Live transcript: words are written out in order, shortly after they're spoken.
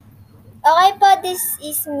Okay po, this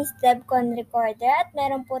is Miss Debcon Recorder at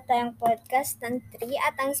meron po tayong podcast ng 3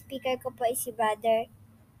 at ang speaker ko po ay si Brother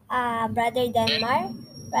Denmar.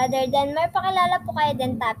 Brother Denmar, pakilala po kayo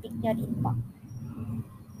din topic nyo rin po.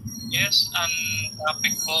 Yes, ang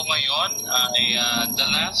topic ko ngayon ay the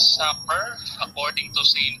Last Supper according to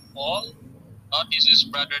St. Paul. This is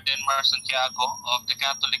Brother Denmar Santiago of the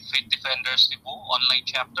Catholic Faith Defenders Cebu online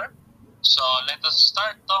chapter. So let us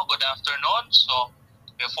start. Good afternoon. So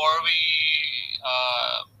before we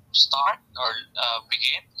start or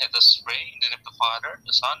begin, let us pray in the name of the Father,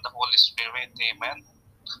 the Son, the Holy Spirit. Amen.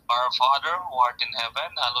 Our Father, who art in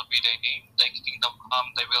heaven, hallowed be thy name. Thy kingdom come,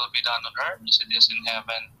 thy will be done on earth as it is in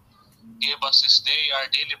heaven. Give us this day our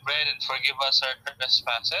daily bread and forgive us our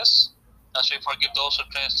trespasses, as we forgive those who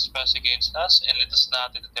trespass against us, and lead us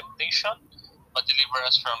not into temptation, but deliver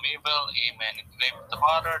us from evil. Amen. In the name of the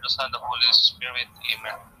Father, the Son, the Holy Spirit.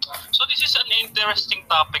 Amen. So this is an interesting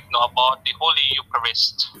topic, about the Holy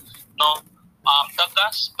Eucharist. The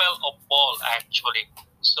Gospel of Paul, actually.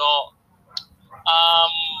 So,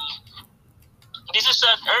 this is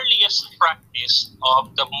the earliest practice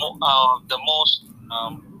of the most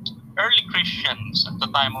early Christians at the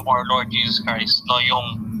time of our Lord Jesus Christ,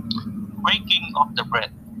 yung breaking of the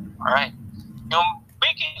bread. Alright? Yung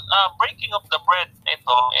breaking of the bread,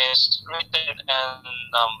 ito is written in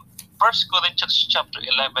 1 Corinthians chapter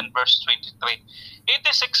 11 verse 23. It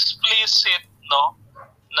is explicit,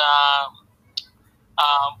 na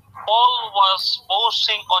Paul was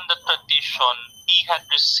boasting on the tradition he had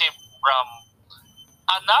received from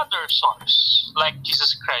another source like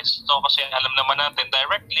Jesus Christ. So kasi alam naman natin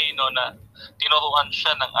directly na tinuruan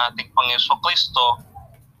siya ng ating Panginoon Kristo,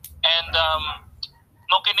 and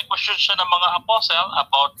nung kini-question siya ng mga apostle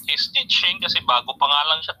about his teaching, kasi bago pa nga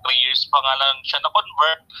lang siya, 3 years pa nga lang siya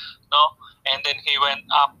na-convert, and then he went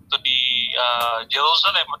up to the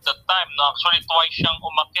Jerusalem at that time. Actually twice siyang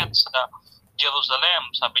umakyat sa Jerusalem,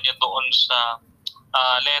 sabi niya doon sa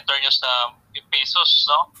letter niya sa Ephesus,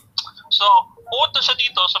 So, pumunta siya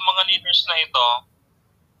dito sa mga leaders na ito,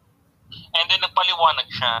 and then nagpaliwanag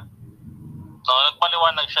siya.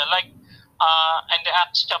 Nagpaliwanag siya. Like, in the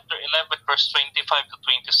Acts chapter 11, verse 25 to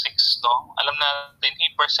 26, alam natin, he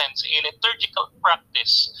presents a liturgical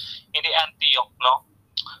practice in the Antioch,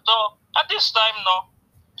 So, at this time,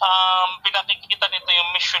 pinakikita nito yung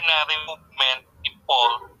missionary movement ni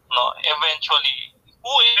Paul,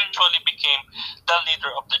 who eventually became the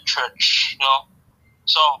leader of the church,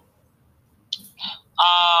 So,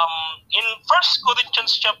 in 1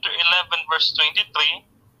 Corinthians chapter 11 verse 23,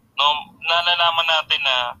 nalalaman natin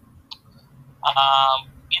na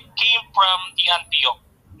it came from the Antioch.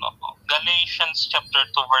 Galatians chapter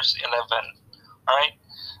 2 verse 11. Alright?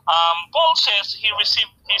 Paul says he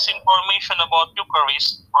received his information about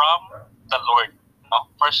Eucharist from the Lord.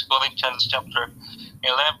 1 Corinthians chapter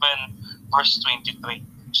 11 verse 23.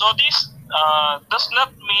 So this does not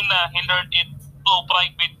mean he learned it through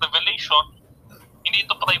private revelation. Hindi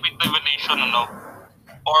ito private revelation,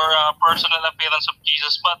 or personal appearance of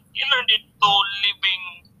Jesus, but he learned it through living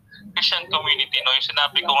Christian community. Yung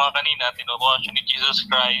sinabi ko nga kanina, tinuruan siya ni Jesus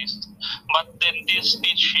Christ. But then this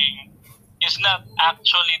teaching is not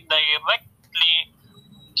actually directly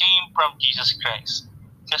came from Jesus Christ.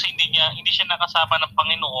 Kasi hindi siya nakasama ng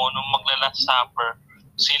Panginoon nung magla-Last Supper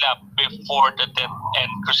sila before the death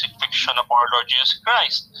and crucifixion of our Lord Jesus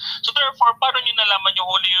Christ. So therefore, paano niyo nalaman yung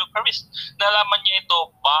Holy Eucharist? Nalaman niya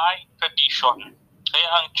ito by tradition. Kaya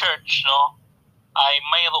ang church, ay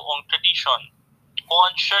mayroong tradition. Kung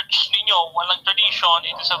ang church ninyo walang tradition,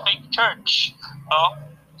 it is a fake church.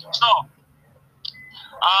 So,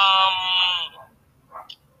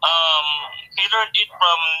 he learned it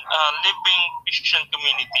from living Christian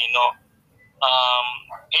community,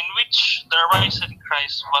 in which the risen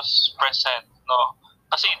Christ was present,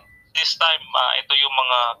 Kasi this time, ito yung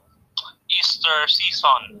mga Easter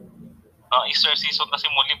season. Easter season kasi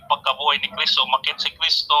muling pagkabuhay ni Kristo, umakyat si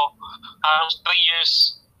Kristo halos 3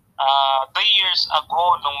 years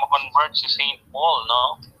ago nung ma-convert si St. Paul,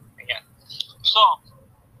 Ayan. So,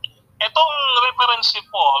 itong reference ni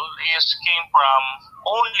Paul came from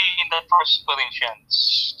only in the 1 Corinthians.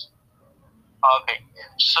 Okay.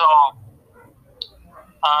 So,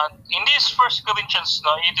 in this 1 Corinthians,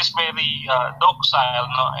 it is very docile,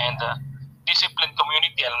 and disciplined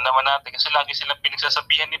community. Alam naman natin kasi lagi silang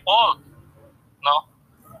pinagsasabihan ni Paul,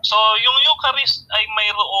 So, yung Eucharist ay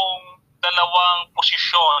mayroong dalawang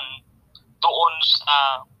posisyon doon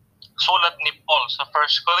sa sulat ni Paul sa 1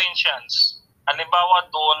 Corinthians. Halimbawa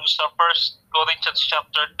doon sa 1 Corinthians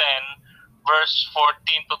chapter 10 verse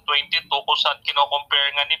 14 to 22, kung saan kino-compare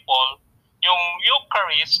nga ni Paul yung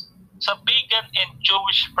Eucharist sa pagan and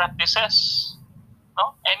Jewish practices.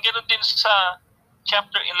 No? And ganoon din sa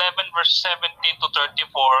chapter 11 verse 17 to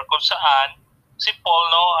 34 kung saan si Paul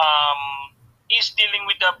is dealing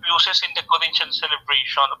with the abuses in the Corinthian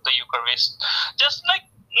celebration of the Eucharist. Just like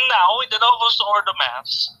now in the Novus Ordo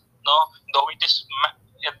Mass, no, though it is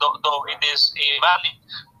a valid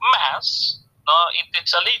mass, no, it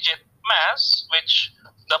is a legit mass which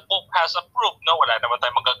the Pope has approved. No, wala naman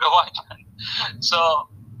tayong magagawa dyan. So,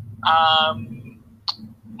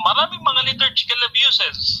 maraming mga liturgical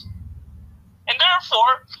abuses. And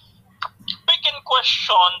therefore, we can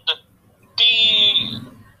question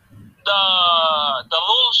the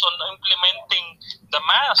rules on implementing the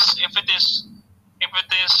mass if it is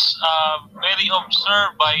very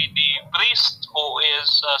observed by the priest who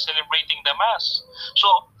is celebrating the mass.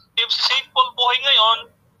 So, if si St. Paul buhay ngayon,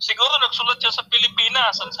 siguro nagsulat siya sa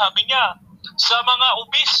Pilipinas. Ang sabi niya, sa mga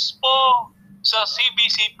obispo sa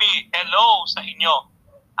CBCP, hello sa inyo.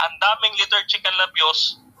 Ang daming liturgical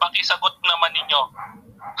abuse, pakisagot naman ninyo.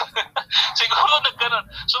 Siguro nagkaroon.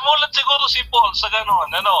 Sumulat siguro si Paul sa gano'n.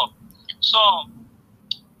 So,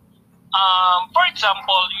 for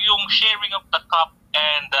example, yung sharing of the cup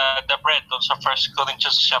and the bread sa 1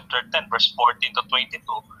 Corinthians chapter 10 verse 14 to 22.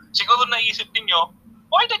 Siguro naisip niyo,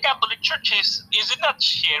 why the Catholic Church is it not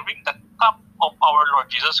sharing the cup of our Lord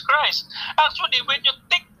Jesus Christ? Actually, when you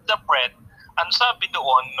take the bread, ang sabi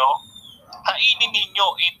doon, no, kainin ninyo,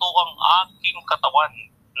 ito ang aking katawan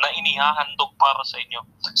na inihahandog para sa inyo.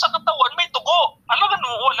 Sa katawan may dugo. Alam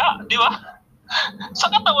mo, wala, di ba?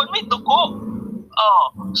 Sa katawan may dugo. Oh,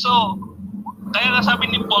 so, kaya nga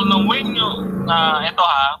sabi ni Paul, no, when you,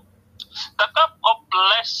 the cup of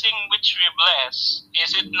blessing which we bless,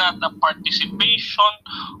 is it not a participation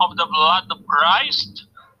of the blood of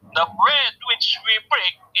Christ? The bread which we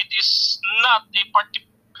break, it is not a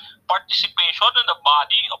participation in the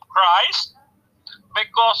body of Christ,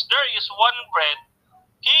 because there is one bread.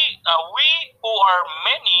 We who are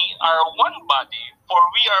many are one body, for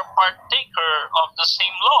we are partaker of the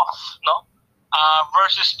same loaf. No,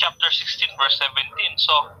 verses chapter 16, verse 17.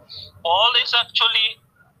 So Paul is actually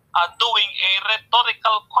doing a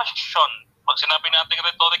rhetorical question. Pag sinabi natin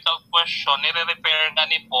rhetorical question, nire-repair na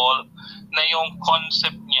ni Paul na yung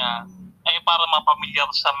concept niya ay para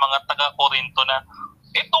mapamilyar sa mga taga-Korinto na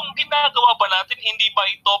itong ginagawa ba natin, hindi ba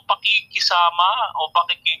ito pakikisama o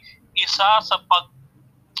pakikiisa sa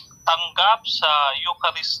pagtanggap sa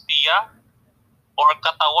Eucharistia or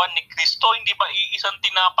katawan ni Kristo? Hindi ba iisang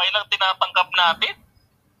tinapay lang tinatanggap natin?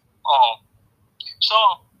 Oh.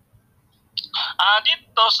 So,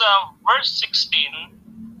 dito sa verse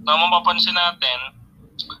 16, na mapapansin natin,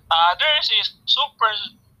 there is a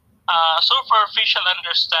superficial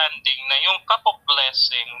understanding na yung cup of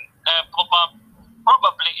blessing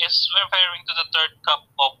probably is referring to the third cup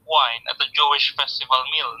of wine at the Jewish festival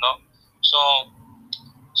meal, no? So,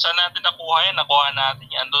 saan natin nakuha yan? Nakuha natin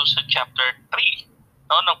yan doon sa chapter 3,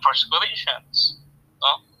 no, ng 1 Corinthians,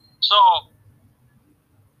 no? So,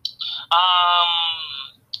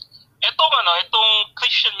 itong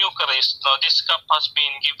Christian Eucharist, no, this cup has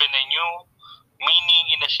been given a new meaning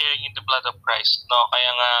in the sharing in the blood of Christ, no?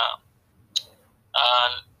 Kaya nga,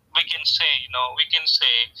 we can say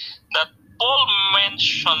that Paul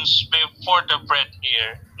mentions before the bread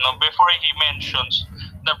here, no, before he mentions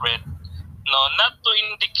the bread, no, not to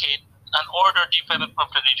indicate an order different from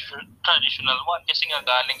traditional one, kasi nga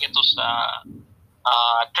galing ito sa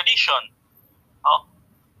tradition. No?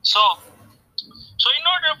 So in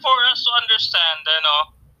order for us to understand,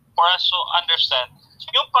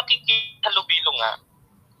 yung pakikihalubilo nga,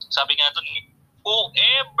 sabi nga doon,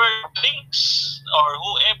 whoever drinks or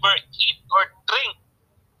whoever eat or drink,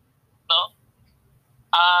 no,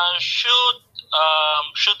 should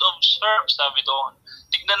observe, sabi doon.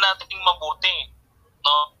 Tignan natin mabuti,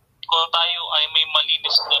 no, kung tayo ay may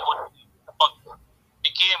malinis na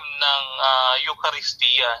pagtikim ng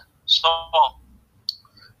Eucharistia. So,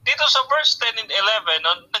 dito sa verse 10 and 11,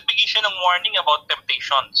 no, nagbigay siya ng warning about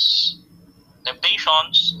temptations, and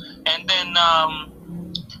then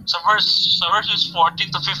sa verses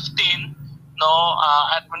 14 to 15, no,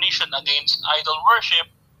 admonition against idol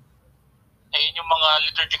worship. Ayun yung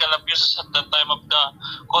mga liturgical abuses at the time of the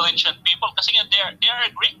Corinthian people, kasi nga they are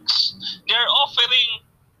Greeks. They are offering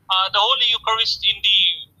the Holy Eucharist in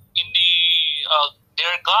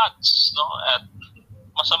their gods, no, at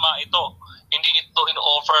masama ito. Hindi ito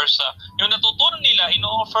in-offer sa, yung natutunan nila,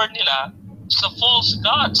 in-offer nila sa false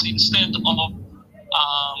gods instead of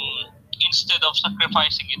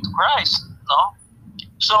sacrificing it to Christ, no?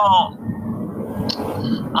 So,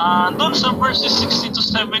 doon sa verses 16 to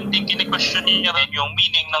 17, kine-question niya rin yung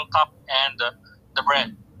meaning ng cup and the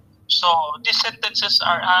bread. So these sentences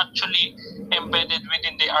are actually embedded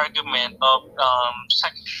within the argument of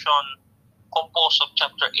section composed of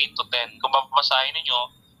chapter 8 to 10. Kung babasahin ninyo,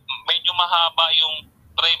 medyo mahaba yung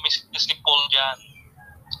premise ni Paul dyan,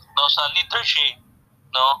 no, sa liturgy.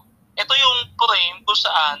 No? Ito yung frame kung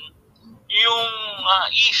saan yung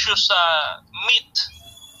issue sa meat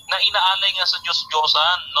na inaalay nga sa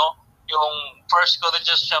Diyos-Diyosan, no? Yung 1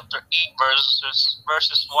 Corinthians chapter 8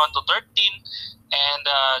 verses 1 to 13 and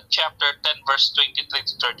chapter 10 verse 23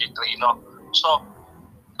 to 33, no? So,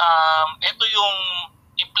 ito yung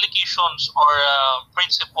implications or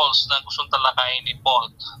principles na gustong talakayin ni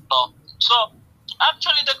Paul, no? So,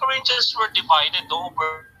 actually the Corinthians were divided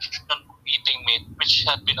over eating meat which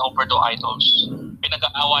had been offered to idols.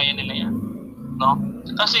 Pinag-aawayan nila yan, no?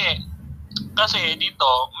 Kasi dito,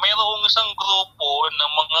 mayroong isang grupo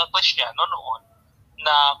ng mga Kristiyano noon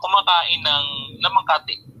na kumakain ng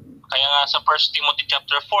mangkati. Kaya nga sa 1 Timothy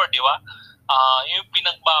chapter 4, di ba? Yung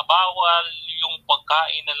pinagbabawal yung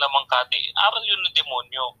pagkain ng lamangkati, aral yun ng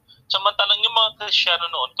demonyo. Samantalang yung mga Kristiyano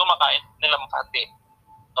noon, kumakain ng lamangkati.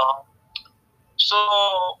 No? So,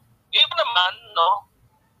 yun naman, no?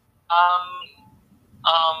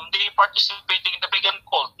 They participating in the pagan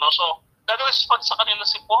cult, no? So, nag-respond sa kanila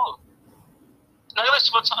si Paul.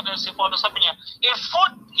 Sabi niya, if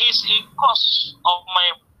food is a cause of my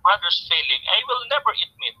brother's failing, I will never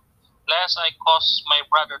eat meat, lest I cause my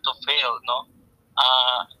brother to fail, no?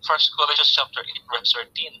 1 Corinthians chapter 8, verse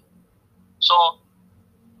 13. So,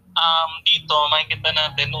 dito, makikita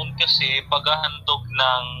natin noon kasi paghahandog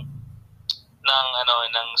ng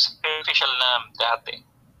sacrificial lamb dati.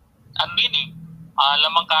 Ang meaning,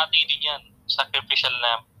 lamangkati din yan, sacrificial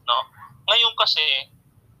lamb, no? Ngayon kasi,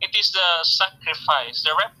 it is the sacrifice,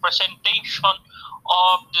 the representation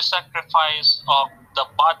of the sacrifice of the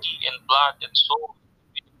body and blood and soul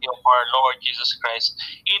of our Lord Jesus Christ.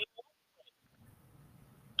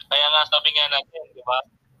 Kaya nga sabi nga natin, di ba?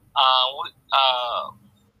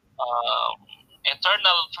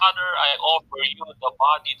 Eternal Father, I offer you the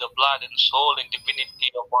body, the blood, and soul and divinity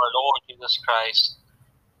of our Lord Jesus Christ.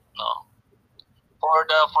 No, for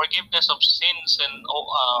the forgiveness of sins and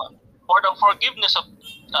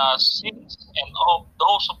sins and of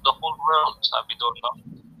those of the whole world, sabi doon, no?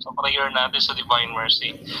 So prayer natin sa divine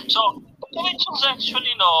mercy. So the Corinthians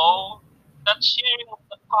actually know that sharing of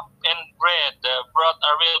the cup and bread brought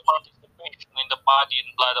a real participation in the body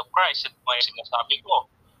and blood of Christ. Ito nga yung sinasabi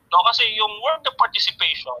ko. No, kasi yung word of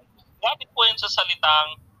participation, gamit po yan sa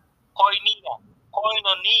salitang koinonia,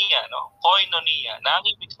 no? Koinonia, na ang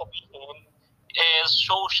ibig sabihin is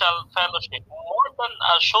social fellowship. More than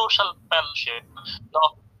a social fellowship, no?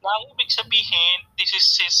 Na ang ibig sabihin, this is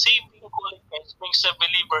a saving calling Christ brings a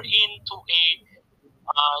believer into a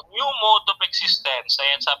new mode of existence.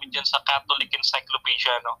 Ayan, sabi dyan sa Catholic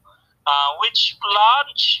Encyclopedia, no? Which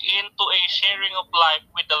plunge into a sharing of life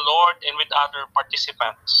with the Lord and with other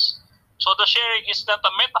participants. So the sharing is not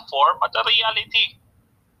a metaphor but a reality.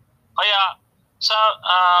 Kaya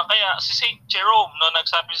si Saint Jerome, no,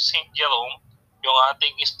 nagsabi si Saint Jerome, yung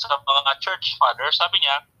ating isa sa mga church father, sabi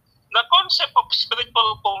niya, the concept of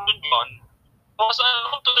spiritual communion was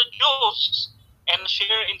unknown to the Jews and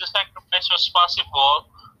share in the sacrifice was possible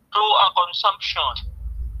through a consumption.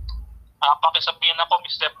 Pakisabihin ako,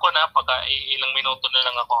 step ko na, ilang minuto na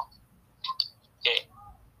lang ako. Okay.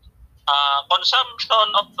 Consumption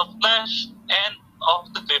of the flesh and of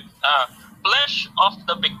the flesh of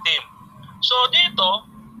the victim. So dito,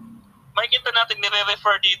 makikita natin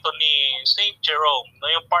nire-refer dito ni Saint Jerome, no,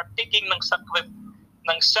 yung partaking ng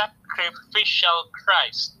sacrificial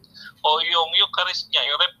Christ o yung Eucharist niya,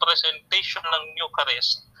 yung representation ng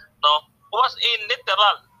Eucharist, no, was a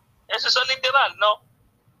literal. This is a literal, no?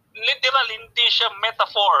 Literal, hindi siya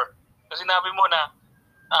metaphor. Kasi sinabi mo na,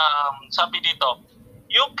 sabi dito,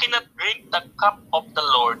 you cannot drink the cup of the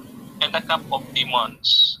Lord and the cup of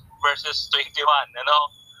demons. Verses 21, ano?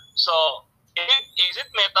 So, is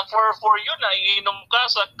it metaphor for you na iinom ka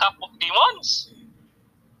sa cup of demons?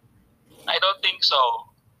 I don't think so.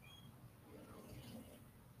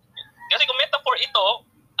 Kasi kung metaphor ito,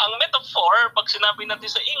 ang metaphor, pag sinabi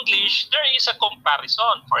natin sa English, there is a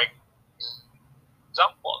comparison. For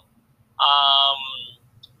example,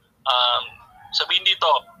 sabihin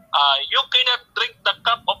dito, you cannot drink the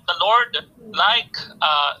cup of the Lord like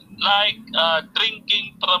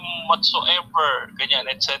drinking from whatsoever,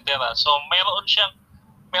 ganyan, etc. So meron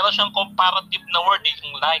siyang comparative na word,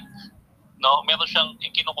 yung like, no? Meron siyang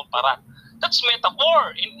kinukumpara. That's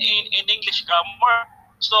metaphor in English grammar.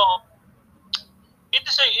 So it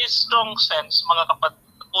is a strong sense, mga kapatid,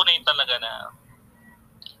 tunay talaga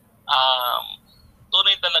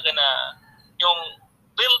na yung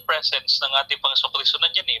real presence ng ating Panginoong Kristo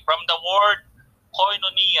nandiyan eh. From the word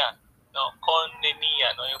koinonia,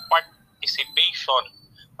 koinonia, yung participation.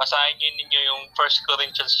 Basahin niyo ninyo yung 1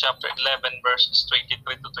 Corinthians chapter 11 verses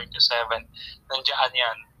 23 to 27. Nandiyan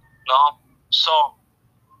yan, no? So,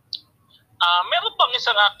 meron pang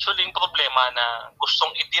isang actually problema na gustong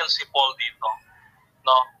i-deal si Paul dito,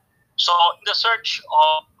 no? So, in the search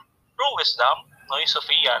of true wisdom, no, yung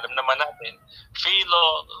Sophia, alam naman natin,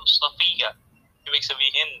 philosophia, ibig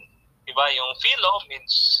sabihin, di ba, yung philo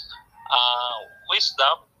means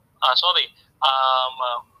wisdom,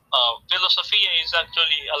 philosophia is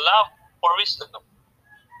actually a love for wisdom,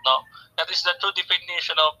 no? That is the true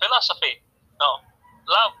definition of philosophy, no?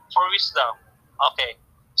 Love for wisdom. Okay.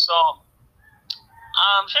 So,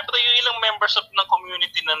 syempre yung ilang members of ng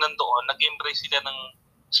community na nandoon, nag-embrace sila ng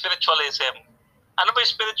spiritualism. Ano ba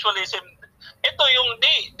yung spiritualism? Ito yung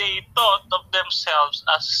they thought of themselves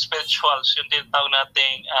as spirituals, yung tinatawag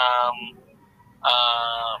nating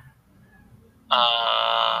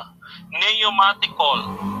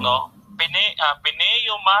pneumatical, no?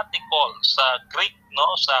 Pneumatical sa Greek,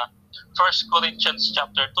 no? Sa 1 Corinthians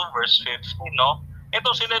chapter 2 verse 15, no?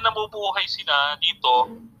 Ito sila nabubuhay sila dito,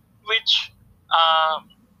 which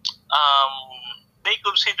they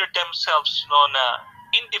consider themselves, no, na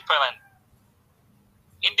indifferent.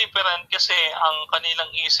 Indifferent kasi ang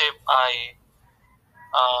kanilang isip ay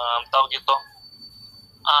tawag ito,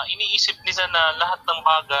 iniisip nila na lahat ng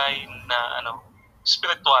bagay na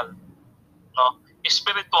spiritual, no?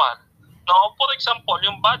 Spiritual. No, for example,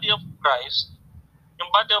 yung body of Christ, no,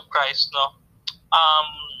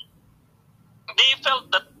 they felt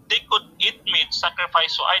that they could eat meat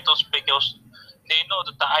sacrificed to idols because they know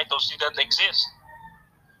that the idols didn't exist.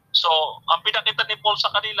 So, ang pinakita ni Paul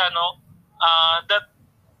sa kanila, no, that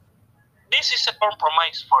this is a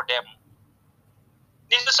compromise for them.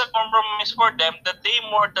 This is a compromise for them that they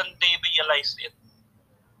more than they realize it.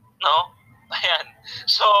 No? Ayan.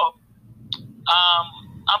 So,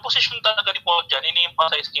 ang position talaga ni Paul dyan,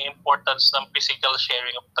 ini-emphasize niya yung importance ng physical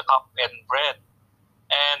sharing of the cup and bread.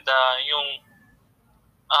 And yung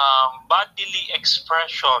bodily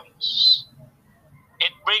expressions,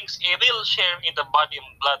 it brings a real sharing in the body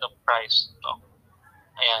and blood of Christ. No?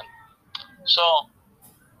 Ayan. So,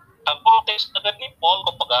 ang context agad ni Paul,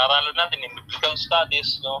 kung pag-aaralan natin yung biblical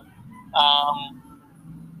studies, no,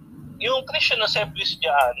 yung Christian assemblies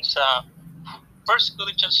dyan sa 1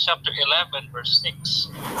 Corinthians chapter 11 verse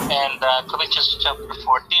 6 and Corinthians chapter 14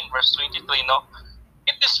 verse 23, no,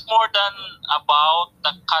 it is more than about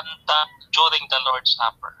the conduct during the Lord's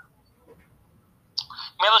Supper.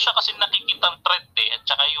 Meron siya kasi nakikitang thread at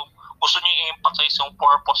saka yung gusto niya i-emphasize yung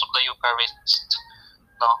purpose of the Eucharist,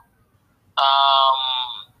 no.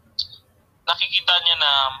 Nakikita niya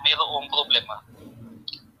na mayroong problema.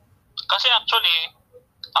 Kasi actually,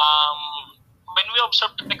 when we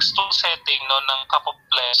observe the textual setting, no, ng cup of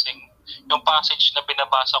blessing, yung passage na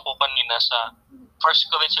binabasa ko kanina sa 1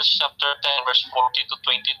 Corinthians chapter 10 verse 40 to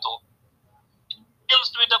 22,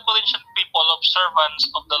 deals with the Corinthian people observance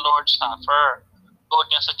of the Lord's Supper.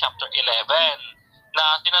 Doon niya sa chapter 11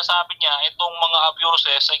 na sinasabi niya itong mga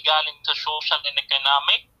abuses ay galing sa social and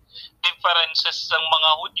economic differences ng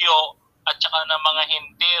mga Hudyo at saka ng mga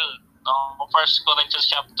Hintil, no? 1 Corinthians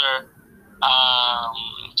chapter 11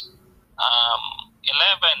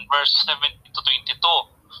 verse 17 to 22.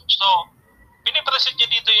 So, pinipresent niya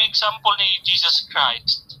dito yung example ni Jesus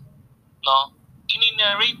Christ, no?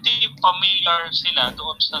 In-narrative familiar sila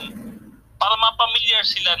doon sa, para ma-familiar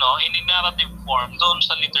sila, no, in-narrative form doon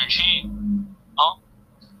sa liturgy, no?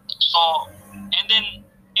 So, and then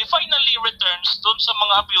he finally returns doon sa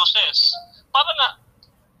mga abuses para nga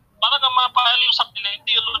mapahalim sa kanila yung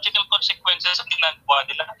theological consequences sa ginagawa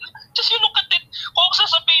nila. Just you look at it. Kung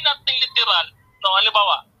sasabihin natin literal, no,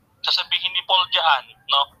 halimbawa, sasabihin ni Paul diyan,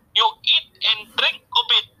 no, you eat and drink of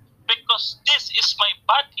it because this is my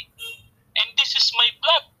body and this is my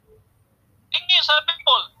blood. Eh ngayon sabi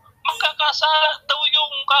Paul, magkakasala daw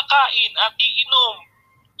yung kakain at iinom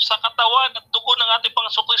sa katawan at dugo ng ating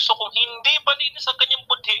Panginoong Kristo kung hindi malinis ang kanyang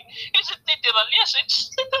budhi. Is it literal? Yes,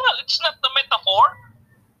 it's literal. It's not a metaphor.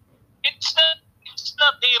 It's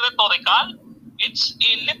not a rhetorical. It's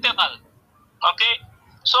a literal. Okay?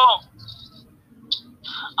 So,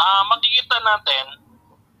 makikita natin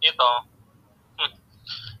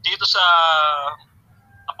dito sa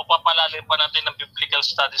papapalalim pa natin ng biblical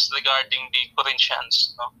studies regarding the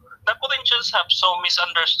Corinthians. No? The Corinthians have so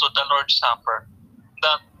misunderstood the Lord's Supper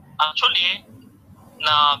that actually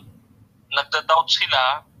nagda-doubt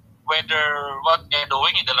sila whether what they're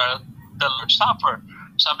doing in the Lord's Supper.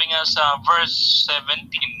 Sabi nga sa verse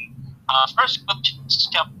 17, 1 Corinthians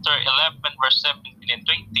chapter 11 verse 17, and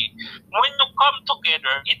 20, when you come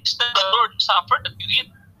together, it's the Lord's Supper that you eat.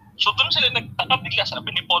 So doon sila nagtaka, bigla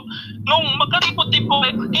sabi ni Paul, nung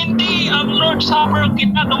magkalipot-tipot, hindi ang Lord's Supper ang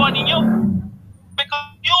ginagawa ninyo.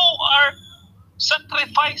 Because you are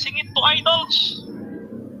sacrificing it to idols.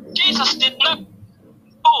 Jesus did not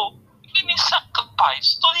do any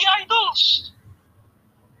sacrifice to the idols.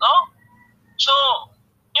 No? So,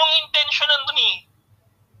 yung intention nandun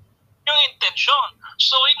yung intention.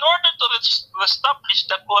 So, in order to establish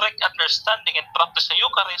the correct understanding and practice sa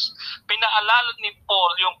Eucharist, pinaalala ni Paul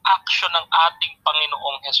yung action ng ating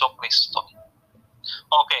Panginoong Heso Kristo.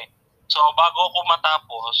 Okay. So, bago ko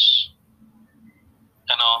matapos,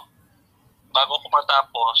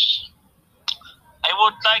 I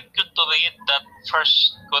would like you to read that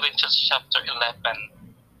 1 Corinthians chapter 11.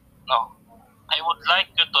 No? I would like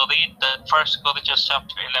you to read that 1 Corinthians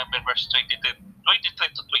chapter 11 verse 23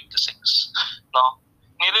 to 26. No?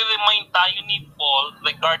 Nire-remind tayo ni Paul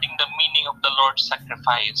regarding the meaning of the Lord's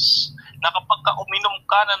sacrifice. Na kapag uminom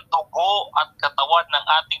ka ng dugo at katawan ng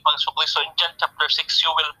ating Panginoon in John chapter 6,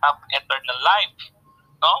 you will have eternal life.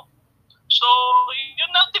 No? So,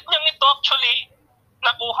 yung native niyang ito actually,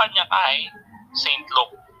 nakuha niya kay St.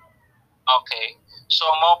 Luke. Okay. So,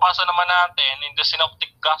 mababasa naman natin in the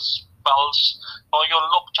Synoptic Gospels, yung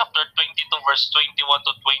Luke chapter 22 verse 21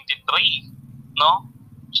 to 23. No?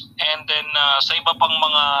 And then sa iba pang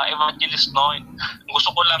mga evangelist, no,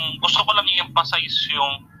 gusto ko lang i-emphasize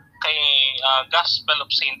yung kay Gospel of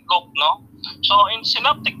St. Luke, no. So in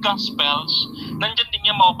Synoptic Gospels, nandiyan din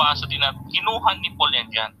niya mababasa din at kinuha ni Paul yan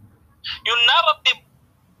dyan. Yung narrative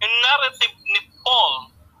ni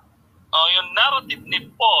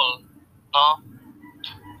Paul, no,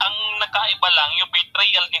 ang nakaiba lang yung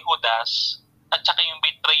betrayal ni Judas at saka yung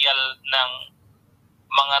betrayal ng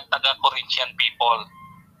mga taga-Corinthian people.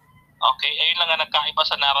 Okay, ayun lang ang nagkaiba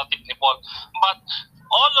sa narrative ni Paul. But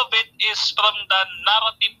all of it is from the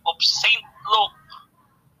narrative of St. Luke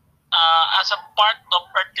as a part of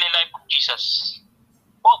earthly life of Jesus.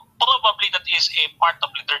 Well, probably that is a part of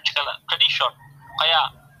liturgical tradition.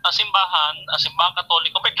 Kaya, ang simbahan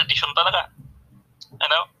Katoliko, may tradition talaga.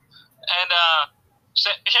 And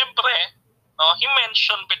siyempre, he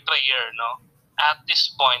mentioned betrayer, no, at this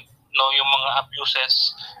point, no, yung mga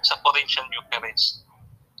abuses sa Corinthian Eucharist.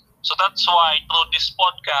 So that's why through this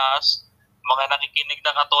podcast, mga nakikinig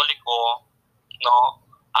na Katoliko, no,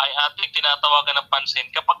 ay ating tinatawagan ng pansin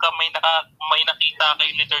kapag may nakita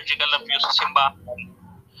kayo liturgical abuse sa simbahan,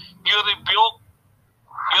 you rebuke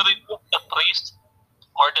the priest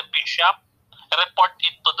or the bishop, report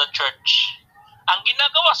it to the church. Ang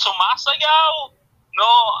ginagawa, sumasayaw, no,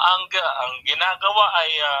 ang ginagawa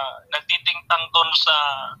ay nagtitingtang doon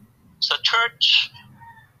sa church.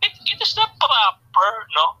 It is not proper,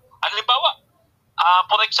 no. Halimbawa,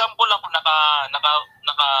 for example, ako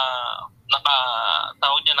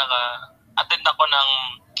naka-attend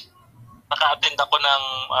ako ng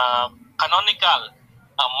canonical,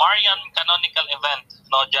 Marian canonical event,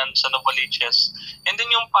 no, dyan sa Novaliches. And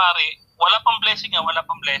then yung pare, wala pang blessing.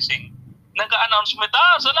 Nag-announcement,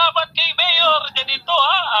 salamat kay Mayor, ganito,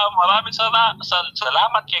 maraming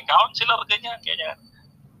salamat kay Councilor, ganyan.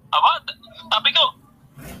 Sabi ko,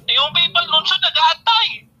 yung people nunso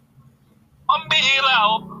nag-aantay. Ang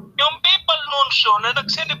bihira, yung people nunso na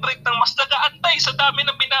nag-celebrate ng mas nag-aantay sa dami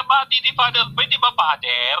ng binabati ni Father. Pwede ba,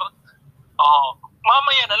 Father?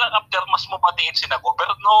 Mamaya na lang after mas mabatiin sina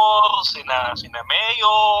gobernador, sina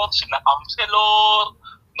mayor, sina councilor,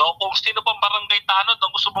 no, kung sino pang barangay tanod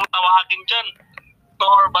na gusto mong tawagin dyan,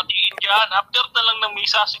 or batiin dyan, after na lang ng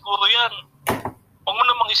misa siguro yan. Huwag mo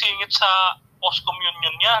namang isingit sa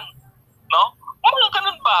post-communion yan, no? Mga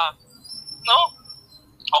ganun ba? No?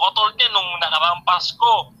 O katulad niya, nung nakaraang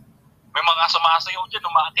Pasko, may mga sumasayaw dyan,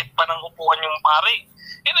 umakit pa ng upuan yung pare.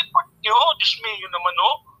 I-report nyo, Diyos me, yun naman,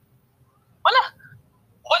 no?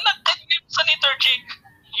 Wala ganyan sa liturgy.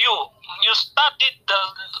 You studied the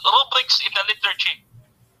rubrics in the liturgy.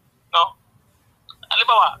 No?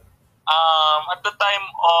 Halimbawa, at the time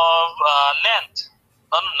of Lent,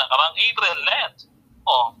 nakarang April, Lent,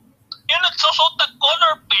 yung nagsusot ng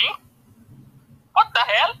color pink, what the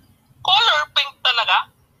hell? Color pink talaga?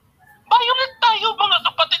 Violet tayo mga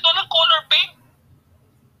kapatid ng color pink.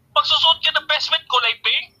 Pagsusot ka ng vestment, kulay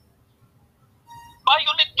pink.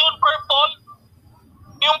 Violet yun, purple.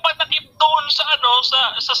 Yung panakip doon sa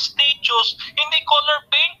statues, hindi color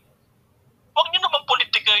pink. Huwag nyo naman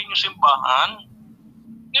politikayin yung simbahan.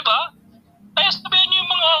 Di ba? Kaya sabihin nyo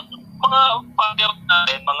yung mga father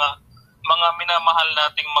natin, mga minamahal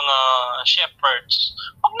nating mga shepherds.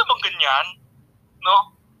 Huwag naman ganyan.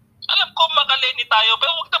 No? Alam ko makaleni tayo,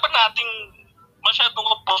 pero huwag naman nating masyadong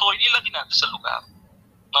kapuso, ilagay natin sa lugar.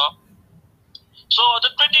 No? So,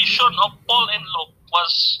 the tradition of Paul and Luke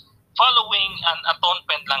was following an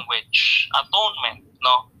atonement language. Atonement,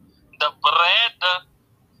 no? The bread,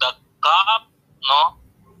 the cup, no?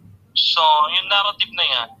 So, yung narrative na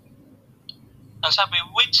yan, ang sabi,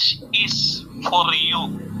 which is for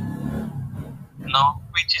you, no?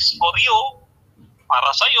 Which is for you,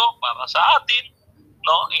 para sa iyo, para sa atin,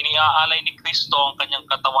 no? Iniaalay ni Kristo ang kanyang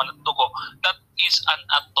katawan at dugo. That is an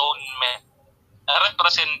atonement, a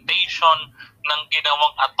representation ng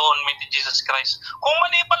ginawang atonement ni Jesus Christ. Kung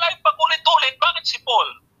mali pala yung pag-ulit-ulit, bakit si Paul?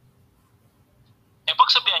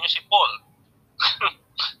 Pagsabihan niyo si Paul.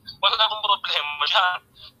 Wala akong problema dyan.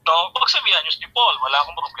 No? Pagsabihan niyo si Paul, wala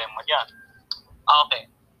akong problema dyan. Okay.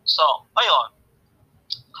 So, ayun.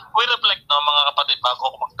 We reflect, no, mga kapatid,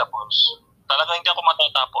 bago ako magtapos. Talagang hindi ako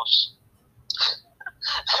matatapos.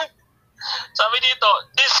 Sabi dito,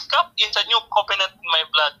 this cup is a new covenant in my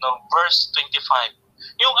blood, no? Verse 25.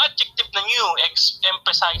 Yung adjective na new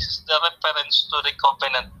emphasizes the reference to the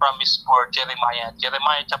covenant promise for Jeremiah.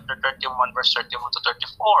 Jeremiah chapter 31, verse 31 to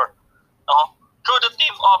 34. No? Through the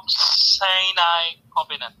theme of Sinai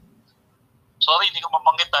covenant. Sorry, hindi ko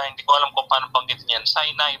mabanggit hindi ko alam kung paano banggitin yan.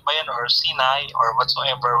 Sinai ba yan or Sinai or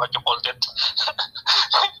whatsoever, what you called it.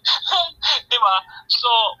 Diba? So,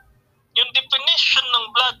 yung definition ng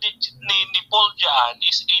blood ni Paul dyan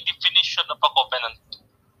is a definition of a covenant.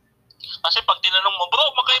 Kasi pag tinanong mo, bro,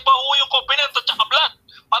 magkaiba yung covenant at saka blood.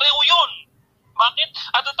 Pareho yun. Bakit?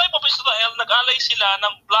 At the time of Israel, nag-alay sila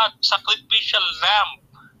ng blood, sacrificial lamb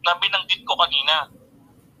na binanggit ko kanina.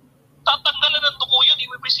 Tatanggalan ng dugo yun,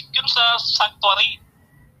 ibibisik yun sa sanctuary.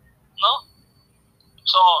 No?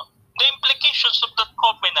 So, the implications of that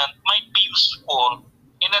covenant might be useful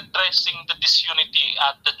in addressing the disunity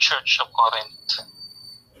at the Church of Corinth.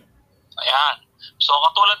 Ayan. So,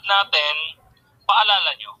 katulad natin,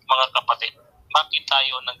 paalala nyo, mga kapatid, bakit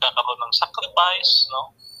tayo nagkakaroon ng sacrifice,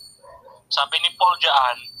 no? Sabi ni Paul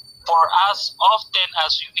dyan, for as often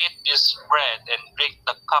as you eat this bread and drink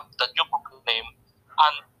the cup that you proclaim,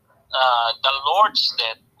 and the Lord's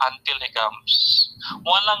death until He comes.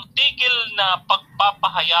 Walang tigil na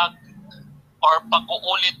pagpapahayag or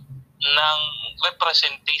pag-uulit ng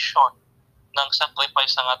representation ng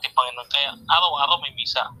sacrifice ng ating Panginoon. Kaya araw-araw may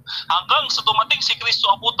misa. Hanggang sa dumating si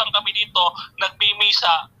Kristo, abutan kami dito,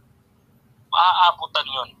 nagmimisa, maaabutan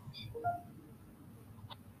yun.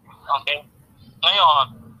 Okay? Ngayon,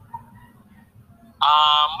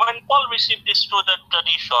 when Paul received this through the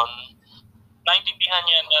tradition, naintindihan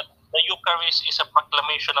niya na the Eucharist is a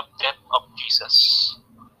proclamation of death of Jesus.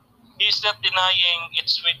 He is not denying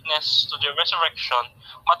its witness to the resurrection,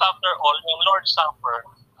 but after all, yung Lord's Supper,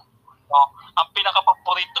 ang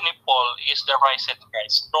pinakapaborito ni Paul is the risen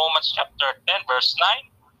Christ. Romans chapter 10 verse 9,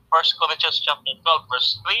 1 Corinthians chapter 12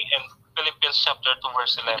 verse 3, and Philippians chapter 2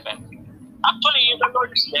 verse 11. Actually, the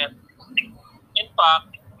Lord's death, in fact,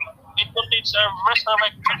 it contains a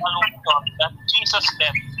resurrection allusion that Jesus'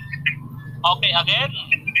 death. Okay, again,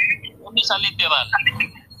 hindi sa literal.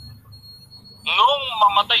 Nung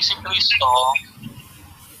mamatay si Kristo,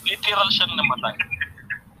 literal siyang namatay.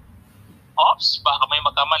 Oops, baka may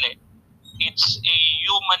magkamali. It's a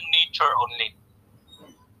human nature only.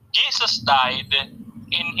 Jesus died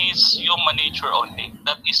in His human nature only.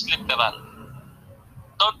 That is literal.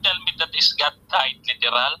 Don't tell me that is God died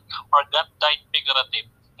literal or God died figurative.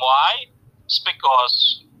 Why? It's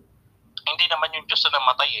because hindi naman yung Diyos na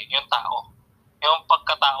namatay yung tao. Yung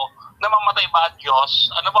pagkatao. Namamatay ba ang Diyos?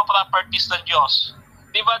 Ano ba properties ng Diyos?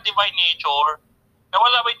 Di ba divine nature?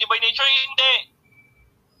 Nawala ba yung divine nature? Hindi.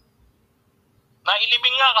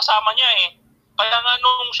 Nailibing nga kasama niya Kaya nga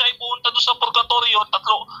nung siya ay pumunta doon sa purgatorio,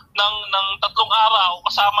 ng tatlong araw,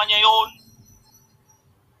 kasama niya yun.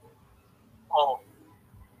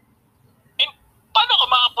 Paano ka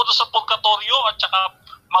makapunta sa purgatorio at saka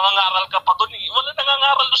mangangaral ka pa doon? Wala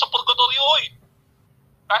nangangaral doon sa purgatorio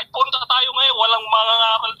Kahit punta tayo ngayon, walang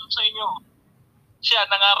mangangaral doon sa inyo. Siya,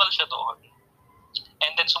 nangaral siya doon.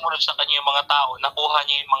 And then sumunod sa kanya yung mga tao, nakuha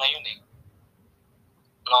niya yung mga yun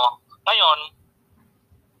No? Ngayon,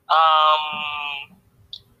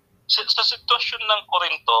 sa sitwasyon ng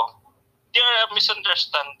Corinto, there are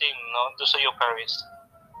misunderstanding doon sa Eucharist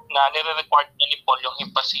na nire-require ni Paul yung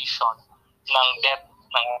imposition ng death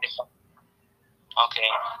ng ating.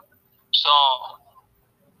 Okay. So,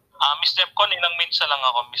 Miss Debcon, ilang minutes lang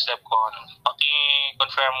ako, Miss Debcon.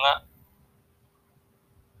 Paki-confirm nga.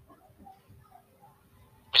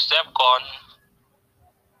 Miss Debcon,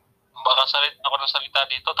 baka ako ng salita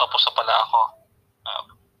dito, tapos na pala ako.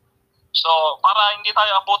 So, para hindi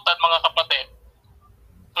tayo abutan, mga kapatid,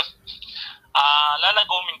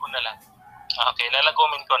 lalagumin ko na lang. Okay,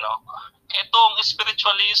 lalagumin ko, no? Itong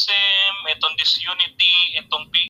spiritualism, itong disunity, itong